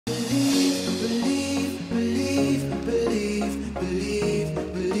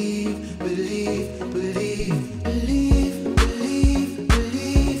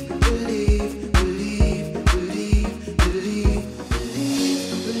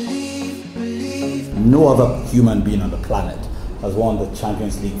no other human being on the planet has won the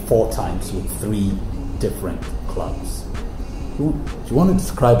Champions League 4 times with 3 different clubs. Do you want to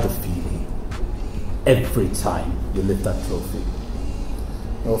describe the feeling every time you lift that trophy?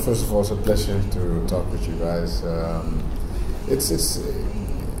 Well, first of all, it's a pleasure to talk with you guys.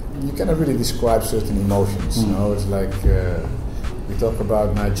 You cannot really describe certain emotions. You know, it's like we talk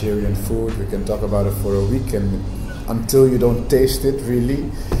about Nigerian food. We can talk about it for a week, and until you don't taste it,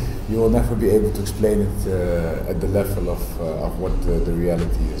 really, you will never be able to explain it at the level of what the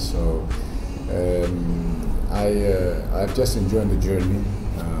reality is. So I've just enjoyed the journey,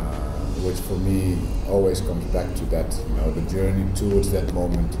 which for me always comes back to that. You know, the journey towards that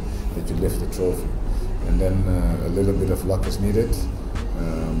moment that you lift the trophy, and then a little bit of luck is needed.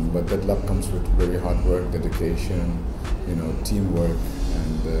 But that luck comes with very hard work, dedication, you know, teamwork,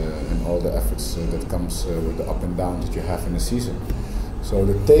 and all the efforts that comes with the up and down that you have in a season. So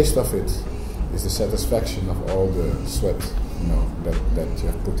the taste of it is the satisfaction of all the sweat, you know, that you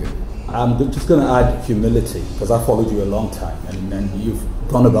have put in. I'm just going to add humility, because I followed you a long time, and you've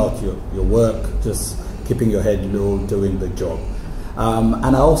gone about your work, just keeping your head low, doing the job.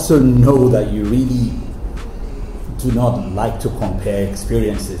 And I also know that you really do not like to compare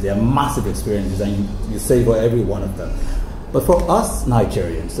experiences. They are massive experiences, and you savor every one of them. But for us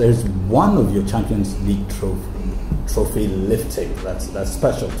Nigerians, there's one of your Champions League trophy lifting that's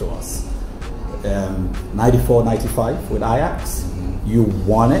special to us. 94-95 with Ajax. You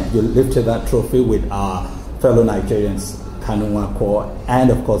won it. You lifted that trophy with our fellow Nigerians, Kanu Nwankwo,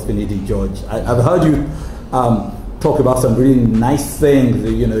 and of course Finidi George. I've heard you talk about some really nice things,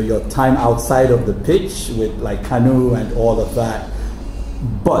 you know, your time outside of the pitch with like Kanu and all of that.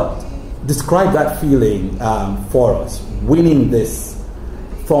 But describe that feeling for us, winning this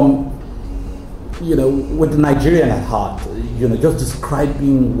from, you know, with the Nigerian at heart. You know, just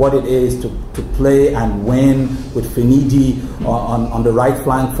describing what it is to play and win with Finidi on the right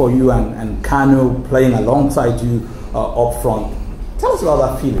flank for you, and Kanu playing alongside you up front. Tell us about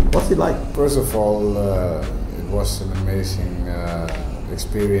that feeling. What's it like? First of all, it was an amazing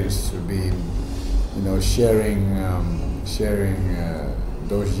experience to be, you know, sharing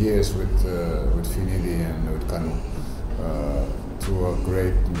those years with Finidi and with Kanu, two are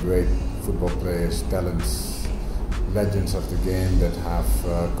great football players, talents, legends of the game that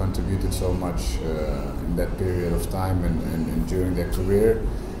have contributed so much in that period of time and during their career,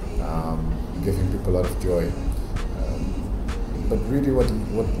 giving people a lot of joy. But really,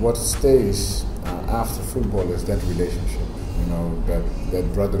 what stays after football is that relationship. You know,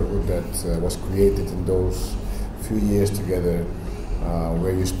 that brotherhood that was created in those few years together,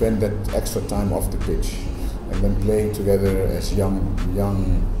 where you spend that extra time off the pitch, and then playing together as young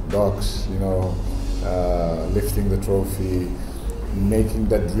dogs. You know, lifting the trophy, making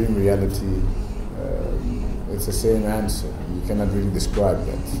that dream reality. It's the same answer. You cannot really describe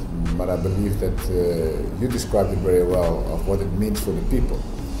that, but I believe that you described it very well of what it means for the people,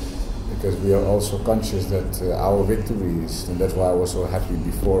 because we are also conscious that our victories, and that's why I was so happy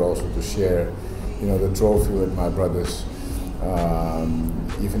before also to share, you know, the trophy with my brothers,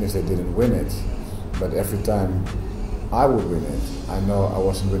 even if they didn't win it, but every time I would win it, I know I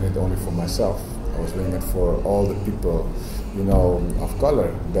wasn't winning it only for myself. I was winning it for all the people, you know, of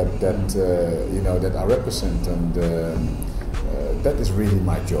color that you know, that I represent, and that is really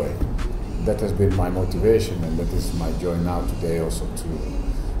my joy. That has been my motivation, and that is my joy now today also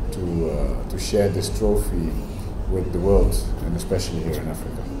to share this trophy with the world, and especially here in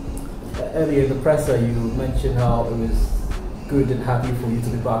Africa. Earlier in the presser, you mentioned how it was good and happy for you to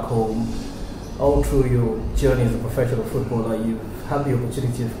be back home. All through your journey as a professional footballer, you've had the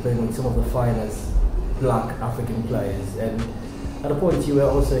opportunity of playing with some of the finest black African players, and at a point you were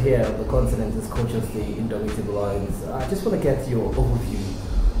also here on the continent as coach of the Indomitable Lions. I just want to get your overview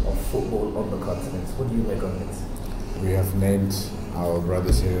of football on the continent. What do you make of it? We have named our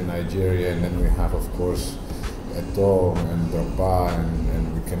brothers here in Nigeria, and then we have, of course, Eto'o and Drogba,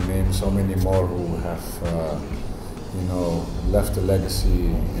 and we can name so many more who have, you know, left a legacy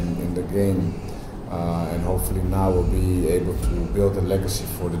in the game, and hopefully now we'll be able to build a legacy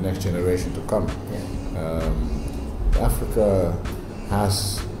for the next generation to come. Yeah. Africa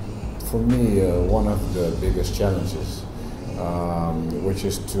has, for me, one of the biggest challenges, which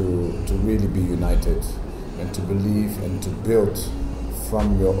is to really be united and to believe and to build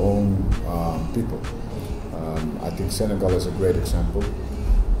from your own people. I think Senegal is a great example.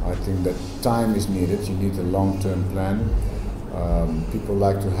 I think that time is needed. You need a long-term plan. People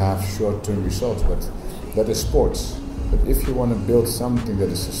like to have short-term results, but that is sports. But if you want to build something that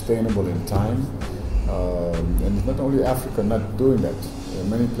is sustainable in time, And it's not only Africa not doing that. In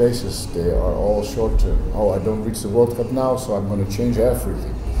many places they are all short-term. Oh, I don't reach the World Cup now, so I'm going to change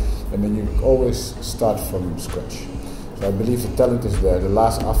everything. And then you always start from scratch. So I believe the talent is there. The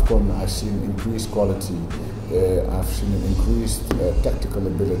last AFCON, I've seen increased quality. I've seen an increased tactical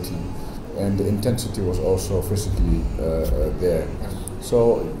ability. And the intensity was also physically there.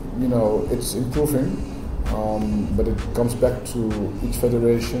 So, you know, it's improving. But it comes back to each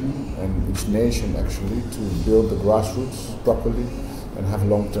federation and each nation actually to build the grassroots properly and have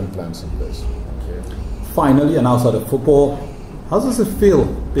long-term plans in place. Okay. Finally, and outside of football, how does it feel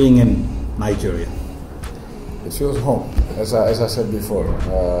being in Nigeria? It feels home, as I said before.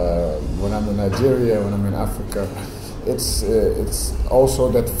 When I'm in Nigeria, when I'm in Africa, it's also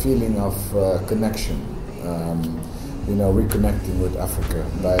that feeling of connection. You know, reconnecting with Africa,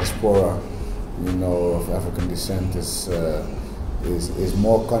 diaspora. You know, of African descent is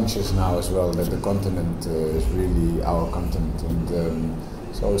more conscious now as well that the continent is really our continent, and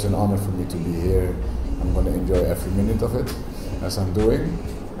so it's an honor for me to be here. I'm going to enjoy every minute of it, as I'm doing,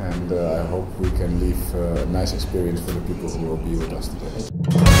 and I hope we can leave a nice experience for the people who will be with us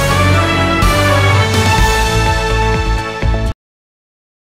today.